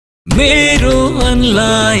मेरो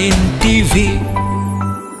online TV.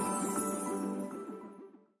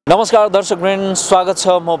 नमस्कार दर्शकवृन्द, स्वागत छ।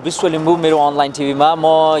 म विश्व लिम्बू मेरो अनलाइन टिभीमा। म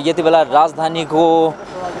यति बेला राजधानीको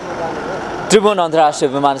त्रिभुवन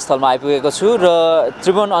अन्तर्राष्ट्रिय विमानस्थलमा आइपुगेको छु र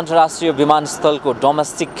त्रिभुवन अन्तर्राष्ट्रिय विमानस्थलको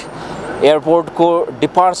डोमेस्टिक एयरपोर्टको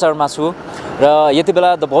डिपार्चरमा छु र यति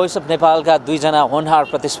बेला द भोइस अफ नेपालका दुईजना होनहार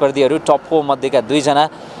प्रतिस्पर्धीहरू टप 4 मध्येका दुईजना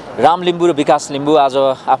राम लिम्बू र विकास लिम्बू आज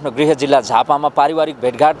आफ्नो गृह जिल्ला झापामा पारिवारिक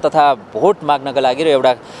भेटघाट तथा भोट माग्नका लागि र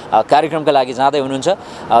एउटा कार्यक्रमका लागि जाँदै हुनुहुन्छ।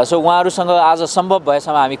 सो उहाँहरूसँग आज सम्भव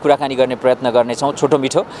भएसम्म हामी कुराकानी गर्ने प्रयत्न गर्नेछौँ, छोटो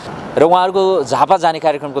मिठो, र उहाँहरूको झापा जाने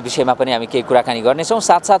कार्यक्रमको विषयमा पनि हामी केही कुराकानी गर्नेछौँ।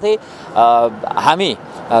 साथसाथै हामी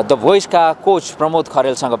द भोइसका कोच प्रमोद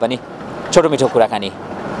खरेलसँग पनि छोटो मिठो कुराकानी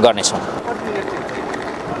गर्नेछौँ।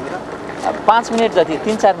 5 मिनट जति,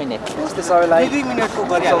 3-4 मिनट।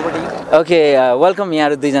 ओके, वेलकम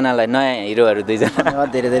यहाँहरू दुईजनालाई, नयाँ हिरोहरू दुईजना।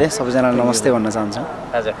 धेरै धेरै सबैजनालाई नमस्ते भन्न चाहन्छु।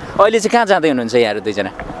 हजुर, अहिले चाहिँ कहाँ जाँदै हुनुहुन्छ यहाँहरू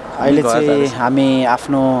दुईजना? अहिले चाहिँ हामी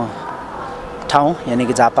आफ्नो ठाउँ यानि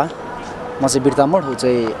कि झापा। म चाहिँ बिर्तामोड, ऊ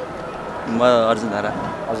चाहिँ म अर्जुनधारा।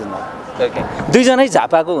 ओके, दुईजनै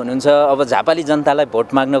झापाको हुनुहुन्छ। अब झापाली जनतालाई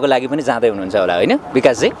भोट माग्नको लागि पनि जाँदै हुनुहुन्छ होला, होइन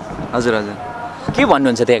विकासजी? हजुर हजुर। के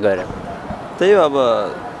भन्नुहुन्छ त्यहाँ गएर? त्यही हो, अब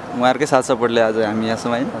उहाँहरूकै साथ सपोर्टले आज हामी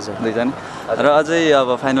यहाँसम्म होइन दुईजना, र अझै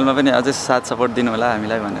अब फाइनलमा पनि अझै साथ सपोर्ट दिनु होला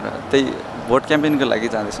हामीलाई भनेर त्यही भोट क्याम्पेनको लागि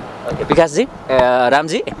जाँदैछौँ। ओके, विकासजी,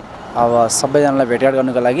 रामजी, अब सबैजनालाई भेटघाट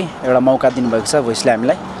गर्नुको लागि एउटा मौका दिनुभएको छ भोइसले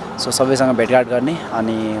हामीलाई। सो सबैसँग भेटघाट गर्ने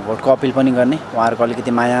अनि भोटको अपिल पनि गर्ने, उहाँहरूको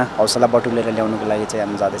अलिकति माया हौसला बटुलेर ल्याउनुको लागि चाहिँ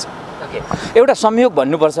हामी जाँदैछौँ। ओके, एउटा संयोग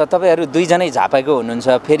भन्नुपर्छ, तपाईँहरू दुईजनै झापाको हुनुहुन्छ,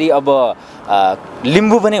 फेरि अब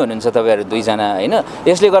लिम्बू पनि हुनुहुन्छ तपाईँहरू दुईजना, होइन?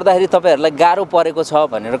 यसले गर्दाखेरि तपाईँहरूलाई गाह्रो परेको छ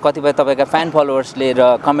भनेर कतिपय तपाईँका फ्यान फलोवर्सले र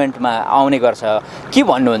कमेन्टमा आउने गर्छ। के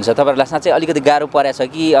भन्नुहुन्छ? तपाईँहरूलाई साँच्चै अलिकति गाह्रो परेछ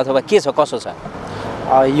कि अथवा के छ, कसो छ?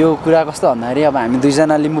 यो कुरा कस्तो भन्दाखेरि अब हामी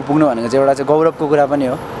दुईजना लिम्बू पुग्नु भनेको चाहिँ एउटा चाहिँ गौरवको कुरा पनि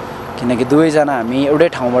हो, किनकि दुवैजना हामी एउटै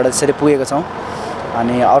ठाउँबाट त्यसरी पुगेको छौँ।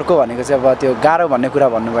 अनि अर्को भनेको चाहिँ अब त्यो गाह्रो भन्ने कुरा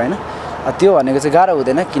भन्नुभयो होइन, त्यो भनेको चाहिँ गाह्रो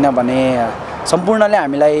हुँदैन, किनभने सम्पूर्णले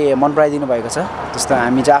हामीलाई मन पराइदिनु भएको छ। जस्तो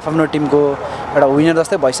हामी चाहिँ आफ्नो टिमको एउटा विनर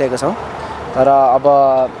जस्तै भइसकेको छौँ। तर अब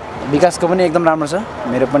विकासको पनि एकदम राम्रो छ,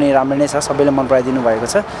 मेरो पनि राम्रो नै छ, सबैले मन पराइदिनु भएको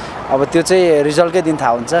छ। अब त्यो चाहिँ रिजल्टकै दिन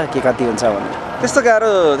थाहा हुन्छ के कति हुन्छ भनेर।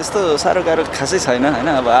 त्यस्तो साह्रो गाह्रो खासै छैन होइन।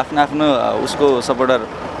 अब आफ्नो उसको सपोर्टर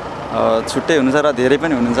छुट्टै हुनुहुन्छ र धेरै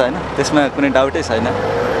पनि हुनुहुन्छ होइन, त्यसमा कुनै डाउटै छैन।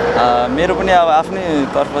 मेरो पनि अब आफ्नै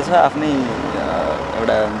तर्फ छ, आफ्नै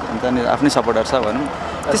एउटा हुन्छ नि, आफ्नै सपोर्टर छ भनौँ।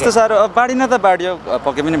 त्यस्तो साह्रो अब बाँडिन त बाँडियो,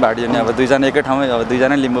 पक्कै पनि बाँडियो नि। अब दुईजना एकै ठाउँमै, अब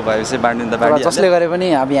दुईजना लिम्बू भएपछि बाँडिनु त बाँडियो। जसले गरे पनि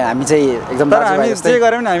अब हामी चाहिँ एकदम, तर हामी जे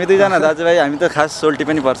गरे पनि हामी दुईजना दाजुभाइ, हामी त खास सोल्टी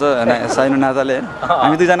पनि पर्छ सानो नाताले होइन।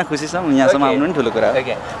 हामी दुईजना खुसी छौँ, यहाँसम्म आउनु पनि ठुलो कुरा हो।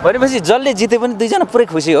 भनेपछि जसले जिते पनि दुईजना पुरै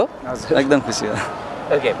खुसी हो? एकदम खुसी हो।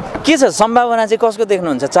 ओके, के छ सम्भावना चाहिँ, कसको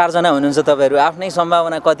देख्नुहुन्छ? 4 जना हुनुहुन्छ तपाईँहरू, आफ्नै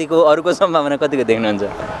सम्भावना कतिको, अरूको सम्भावना कतिको देख्नुहुन्छ?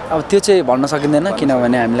 अब त्यो चाहिँ भन्न सकिँदैन,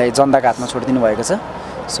 किनभने हामीलाई जनताको हातमा छोडिदिनु भएको छ।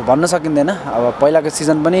 सो भन्न सकिँदैन। अब पहिलाको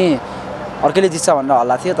सिजन पनि अर्कैले जित्छ भनेर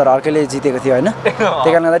हल्ला थियो, तर अर्कैले जितेको थियो होइन।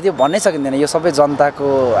 त्यही कारणले गर्दा त्यो भन्नै सकिँदैन, यो सबै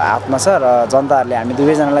जनताको हातमा छ र जनताहरूले हामी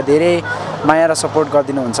दुवैजनालाई धेरै माया र सपोर्ट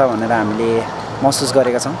गरिदिनुहुन्छ भनेर हामीले महसुस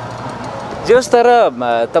गरेका छौँ। जस, तर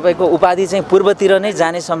तपाईँको उपाधि चाहिँ पूर्वतिर नै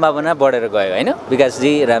जाने सम्भावना बढेर गयो होइन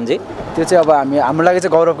विकासजी, रामजी? त्यो चाहिँ अब हाम्रो लागि चाहिँ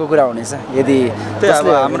गौरवको कुरा हुनेछ। यदि त्यही अब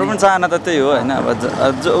हाम्रो पनि चाहना त त्यही हो होइन। अब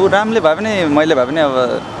जो रामले भए पनि मैले भए पनि अब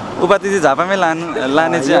उपाधि चाहिँ झापामै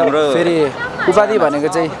लाने चाहिँ हाम्रो, फेरि उपाधि भनेको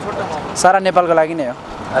चाहिँ सारा नेपालको लागि नै हो।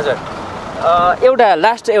 हजुर, एउटा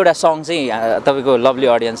लास्ट एउटा सङ चाहिँ तपाईँको लभली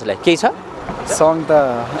अडियन्सलाई केही छ? सङ त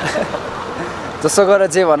जसो गरेर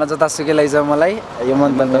जे भन्न जतासुकै लैजाऊ मलाई, यो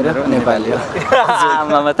मन त मेरो नेपाली हो।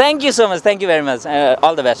 Thank you so much, thank you very much,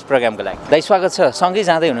 all the best प्रोग्रामको लागि। दाइ स्वागत छ, सँगै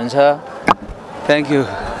जाँदै हुनुहुन्छ? Thank you.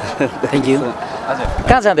 हजुर,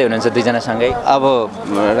 कहाँ जाँदै हुनुहुन्छ दुईजना सँगै? अब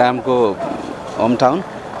रामको होम टाउन,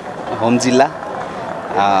 होम जिल्ला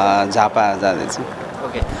झापा जाँदैछु।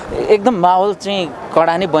 ओके, एकदम माहौल चाहिँ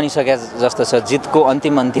कडा नै बनिसक्यो जस्तो छ, जितको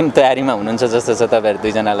अन्तिम तयारीमा हुनुहुन्छ जस्तो छ तपाईँहरू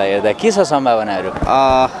दुईजनालाई हेर्दा। के छ सम्भावनाहरू?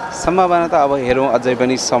 सम्भावना त अब हेरौँ, अझै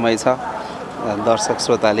पनि समय छ। दर्शक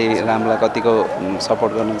श्रोताले रामलाई कतिको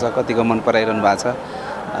सपोर्ट गर्नुहुन्छ, कतिको मन पराइरहनु भएको छ।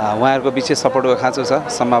 उहाँहरूको विशेष सपोर्टको खाँचो छ।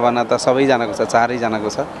 सम्भावना त सबैजनाको छ, चारैजनाको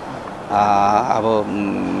छ। अब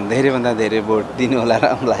धेरैभन्दा धेरै भोट दिनु होला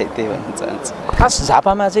रामलाई, त्यही भन्न चाहन्छु। खास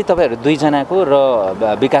झापामा चाहिँ तपाईँहरू दुईजनाको र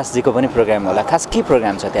विकासजीको पनि प्रोग्राम होला, खास के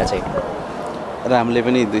प्रोग्राम छ त्यहाँ चाहिँ? रामले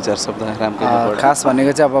पनि 2-4 शब्द रामको खास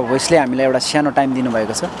भनेको चाहिँ अब भोइसले हामीलाई एउटा सानो टाइम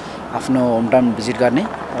दिनुभएको छ आफ्नो होम टाउन भिजिट गर्ने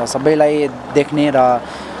र सबैलाई देख्ने र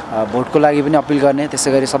भोटको लागि पनि अपिल गर्ने,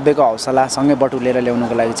 त्यसै गरी सबैको हौसला सँगै बटुलेर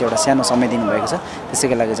ल्याउनुको लागि चाहिँ एउटा सानो समय दिनुभएको छ,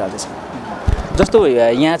 त्यसैको लागि जाँदैछ। जस्तो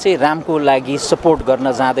यहाँ चाहिँ रामको लागि सपोर्ट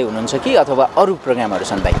गर्न जाँदै हुनुहुन्छ कि अथवा अरू प्रोग्रामहरू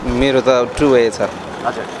छन् दाइ? मेरो त ट्रु वे छ,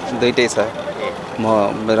 हजुर, दुइटै छ। म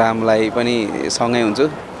रामलाई पनि सँगै हुन्छु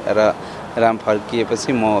र राम फर्किएपछि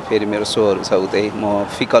म फेरि मेरो सोहरू छ उतै, म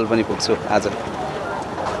फिकल पनि पुग्छु। आज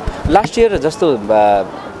लास्ट इयर जस्तो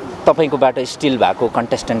तपाईँकोबाट स्टिल भएको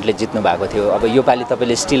कन्टेस्टेन्टले जित्नु भएको थियो, अब योपालि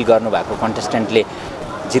तपाईँले स्टिल गर्नुभएको कन्टेस्टेन्टले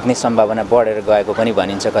जित्ने सम्भावना बढेर गएको पनि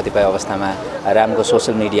भनिन्छ कतिपय अवस्थामा। रामको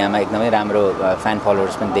सोसियल मिडियामा एकदमै राम्रो फ्यान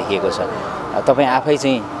फलोवर्स पनि देखिएको छ। तपाईँ आफै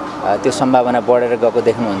चाहिँ त्यो सम्भावना बढेर गएको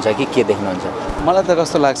देख्नुहुन्छ कि के देख्नुहुन्छ? मलाई त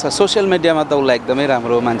कस्तो लाग्छ, सोसियल मिडियामा त उसलाई एकदमै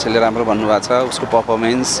राम्रो, मान्छेले राम्रो भन्नुभएको छ। उसको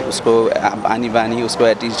पर्फर्मेन्स, उसको आनी बानी, उसको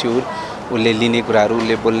एटिच्युड, उसले लिने कुराहरू,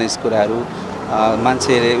 उसले बोल्ने कुराहरू,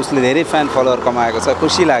 मान्छेले उसले धेरै फ्यान फलोवर कमाएको छ।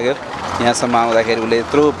 खुसी लाग्यो यहाँसम्म आउँदाखेरि उसले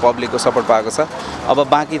यत्रो पब्लिकको सपोर्ट पाएको छ। अब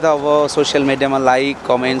बाँकी त अब सोसियल मिडियामा लाइक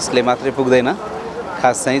कमेन्ट्सले मात्रै पुग्दैन,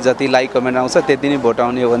 खास चाहिँ जति लाइक कमेन्ट आउँछ त्यति नै भोट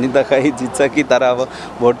आउने हो भने त खै जित्छ कि। तर अब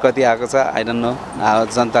भोट कति आएको छ आई डोन्ट नो,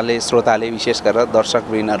 जनताले श्रोताले विशेष गरेर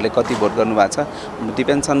दर्शकवृन्दहरूले कति भोट गर्नुभएको छ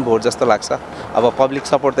डिपेन्ड्स अन भोट जस्तो लाग्छ। अब पब्लिक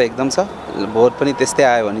सपोर्ट त एकदम छ, भोट पनि त्यस्तै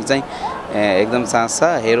आयो भने चाहिँ एकदम चान्स छ,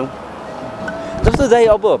 हेरौँ। जस्तो दाइ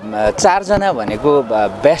अब 4 जना भनेको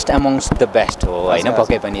बेस्ट एमङ्स द बेस्ट हो होइन,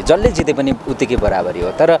 पक्कै पनि जसले जिते पनि उत्तिकै बराबरी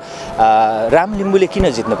हो। तर राम लिम्बूले किन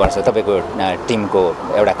जित्नुपर्छ तपाईँको टिमको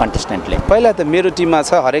एउटा कन्टेस्टेन्टले? पहिला त मेरो टिममा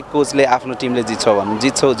छ, हरेक कोचले आफ्नो टिमले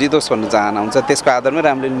जितोस् भन्ने चाहना हुन्छ, त्यसको आधारमै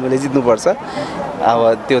राम लिम्बूले जित्नुपर्छ।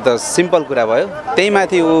 अब त्यो त सिम्पल कुरा भयो। त्यही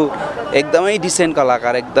माथि ऊ एकदमै डिसेन्ट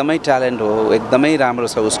कलाकार, एकदमै ट्यालेन्ट हो, एकदमै राम्रो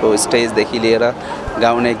छ। उसको स्टेजदेखि लिएर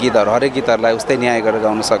गाउने गीतहरू, हरेक गीतहरूलाई उस्तै न्याय गरेर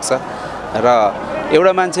गाउन सक्छ। र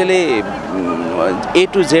एउटा मान्छेले A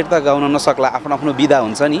to Z त गाउन नसक्ला, आफ्नो आफ्नो विधा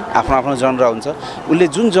हुन्छ नि, आफ्नो आफ्नो जनर हुन्छ। उसले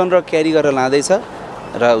जुन जनर क्यारी गरेर लाँदैछ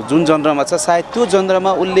र जुन जनरमा छ, सायद त्यो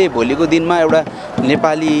जनरमा उसले भोलिको दिनमा एउटा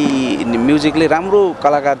नेपाली म्युजिकले राम्रो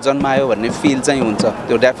कलाकार जन्मायो भन्ने फिल चाहिँ हुन्छ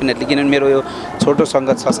त्यो डेफिनेटली। किनभने मेरो यो छोटो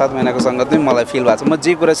सङ्गत 6-7 महिनाको सङ्गत नै मलाई फिल भएको छ। म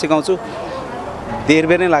जे कुरा सिकाउँछु देर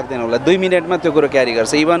बेर नै लाग्दैन होला, 2 मिनटमा त्यो कुरो क्यारी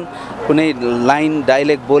गर्छ। इभन कुनै लाइन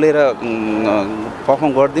डाइलेक्ट बोलेर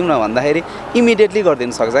पर्फर्म गरिदिउँ न भन्दाखेरि इमिडिएटली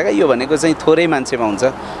गरिदिनु सक्छ क्या। यो भनेको चाहिँ थोरै मान्छेमा हुन्छ,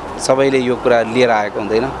 सबैले यो कुरा लिएर आएको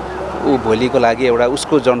हुँदैन। ऊ भोलिको लागि एउटा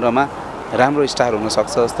उसको जनरमा राम्रो स्टार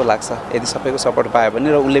हुनसक्छ जस्तो लाग्छ, यदि सबैको सपोर्ट पायो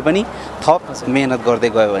भने र उसले पनि थप मेहनत गर्दै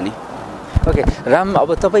गयो भने। ओके राम, अब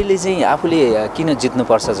तपाईँले चाहिँ आफूले किन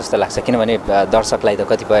जित्नुपर्छ जस्तो लाग्छ? किनभने दर्शकलाई त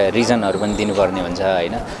कतिपय रिजनहरू पनि दिनुपर्ने हुन्छ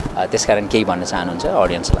होइन, त्यसकारण केही भन्न चाहनुहुन्छ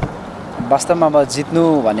अडियन्सलाई? वास्तवमा अब जित्नु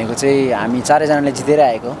भनेको चाहिँ हामी 4 जनाले जितेर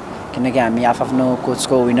आएको, किनकि हामी आफ्नो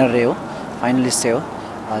कोचको विनर रहे हो, फाइनलिस्ट चाहिँ हो।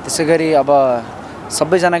 त्यसै गरी अब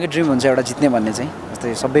सबैजनाकै ड्रिम हुन्छ एउटा जित्ने भन्ने चाहिँ,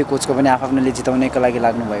 जस्तै सबै कोचको पनि आफ्नोले जिताउनेको लागि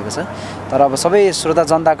लाग्नु भएको छ। तर अब सबै श्रोता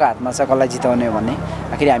जनताको हातमा छ कसलाई जिताउने भन्ने।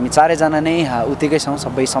 आखिर हामी 4 जना नै उत्तिकै छौँ,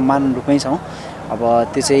 सबै समान रूपमै छौँ। अब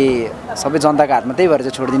त्यो चाहिँ सबै जनताको हातमा, त्यही भएर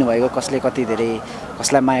चाहिँ छोडिदिनु भएको, कसले कति धेरै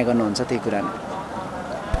कसलाई माया गर्नुहुन्छ त्यही कुरा।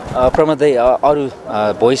 प्रमोद दाइ, अरू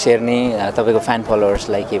भोइस हेर्ने तपाईँको फ्यान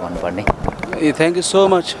फलोवर्सलाई के भन्नुपर्ने? थ्याङ्क यू सो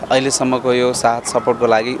मच अहिलेसम्मको यो साथ सपोर्टको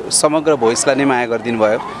लागि। समग्र भोइसलाई नै माया गरिदिनु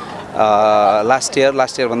भयो। लास्ट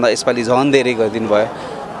इयरभन्दा यसपालि झन् धेरै गरिदिनु भयो।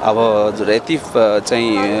 अब यति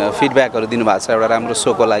चाहिँ फिडब्याकहरू दिनुभएको छ एउटा राम्रो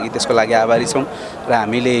सोको लागि, त्यसको लागि आभारी छौँ। र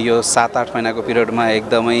हामीले यो 7-8 महिनाको पिरियडमा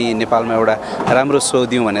एकदमै नेपालमा एउटा राम्रो सो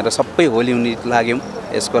दिउँ भनेर सबै होली हुने लाग्यौँ।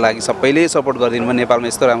 यसको लागि सबैले सपोर्ट गरिदिनु भयो, नेपालमा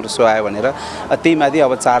यस्तो राम्रो सो आयो भनेर। त्यही माथि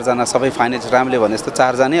अब 4 जना सबै फाइनल, रामले भने जस्तो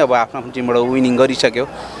 4 जनै अब आफ्नो आफ्नो टिमबाट विनिङ गरिसक्यो।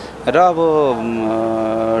 र अब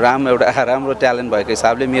राम एउटा राम्रो ट्यालेन्ट भएको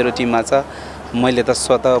हिसाबले मेरो टिममा छ। मैले त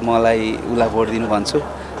स्वतः मलाई उसलाई भोट दिनु भन्छु।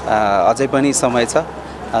 अझै पनि समय छ,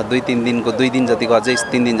 2 दिन जतिको अझै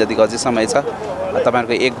 3 दिन जतिको अझै समय छ।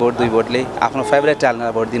 तपाईँहरूको 1 भोट 2 भोटले आफ्नो फेभरेट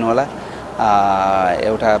ट्यालेन्टलाई भोट दिनु होला।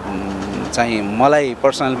 एउटा चाहिँ मलाई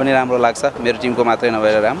पर्सनल पनि राम्रो लाग्छ, मेरो टिमको मात्रै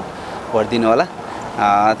नभएर राम भोट दिनु होला।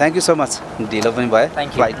 Thank you so much. ढिलो पनि भयो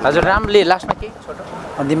फ्लाइट। हजुर रामले लास्टमा के छोटो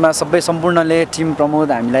अन्तिममा सबै सम्पूर्णले टिम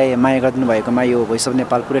प्रमोद हामीलाई माया गरिदिनु भएकोमा, यो भोइस अफ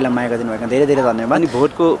नेपाल पुरैलाई माया गरिदिनु भएकोमा धेरै धेरै धन्यवाद। अनि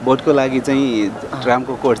भोटको लागि चाहिँ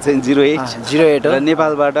रामको कोड चाहिँ 08 हो।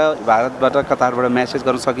 नेपालबाट भारतबाट कतारबाट म्यासेज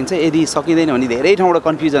गर्न सकिन्छ। यदि सकिँदैन भने धेरै ठाउँबाट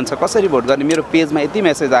कन्फ्युजन छ कसरी भोट गर्ने। मेरो पेजमा यति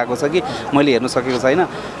म्यासेज आएको छ कि मैले हेर्न सकेको छैन।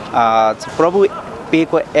 प्रभु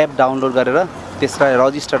पेको एप डाउनलोड गरेर त्यसलाई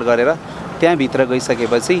रजिस्टर गरेर त्यहाँभित्र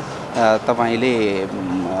गइसकेपछि तपाईँले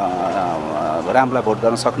रामलाई भोट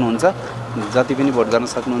गर्न सक्नुहुन्छ। जति पनि भोट गर्न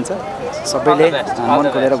सक्नुहुन्छ, सबैले मन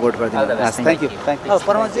खोलेर भोट गरिदिनु। Thank you.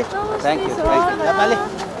 परमजी thank you.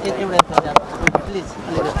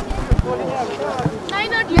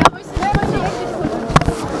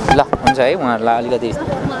 ल हुन्छ है, उहाँहरूलाई अलिकति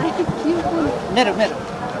मेरो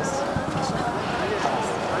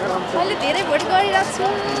मैले धेरै भोट गरिरहेको छु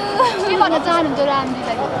के भन्न चाहनुहुन्छ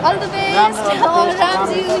रामजीलाई all the best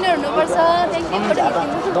Ramji winner हुनुपर्छ थ्याङ्क यू फर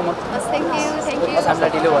हस् thank you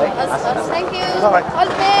thank you all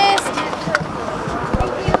the best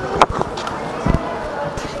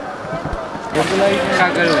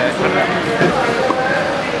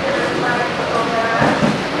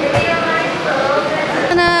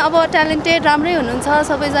अब ट्यालेन्टेड राम्रै हुनुहुन्छ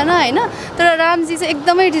सबैजना होइन तर रामजी चाहिँ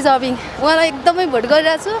एकदमै डिजर्भिङ उहाँलाई एकदमै भोट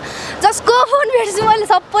गरिरहेको छु जसको फोन भेट्छु मैले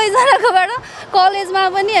सबैजनाकोबाट कलेजमा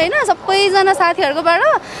पनि होइन सबैजना साथीहरूकोबाट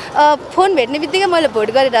फोन भेट्ने बित्तिकै मैले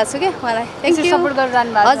भोट गरिरहेको छु क्या उहाँलाई थ्याङ्क यू सपोर्ट गरेर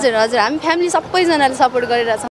जानुभएको हजुर हजुर हामी फ्यामिली सबैजनाले सपोर्ट गरिरहेछौँ